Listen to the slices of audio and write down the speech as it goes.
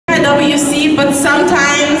VIWC, but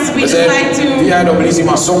sometimes we just like to... VIWC,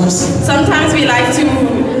 maar soms... Sometimes we like to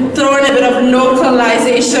throw in a bit of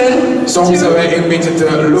localization. Soms zijn wij een beetje te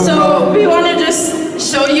local. So we want to just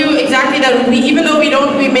show you exactly that even though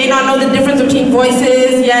we may not know the difference between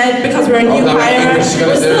voices yet because we're a new choir, we're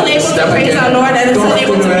still able to praise our Lord and still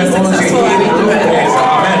able to be successful as we do it.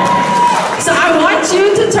 So I want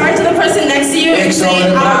you to turn to the person next to you and say,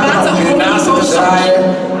 I'm about to Holy Ghost shock you.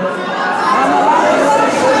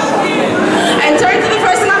 And turn to the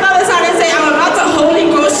person on the other side and say, I'm about to Holy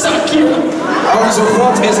Ghost shock you. Onze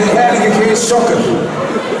God is een heilige geest shocken.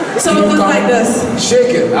 So it goes like this.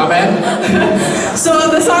 Shake it, amen. So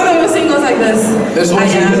the song that we sing goes like this. Dus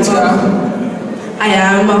onze lied gaat. I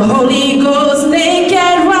am a Holy Ghost name.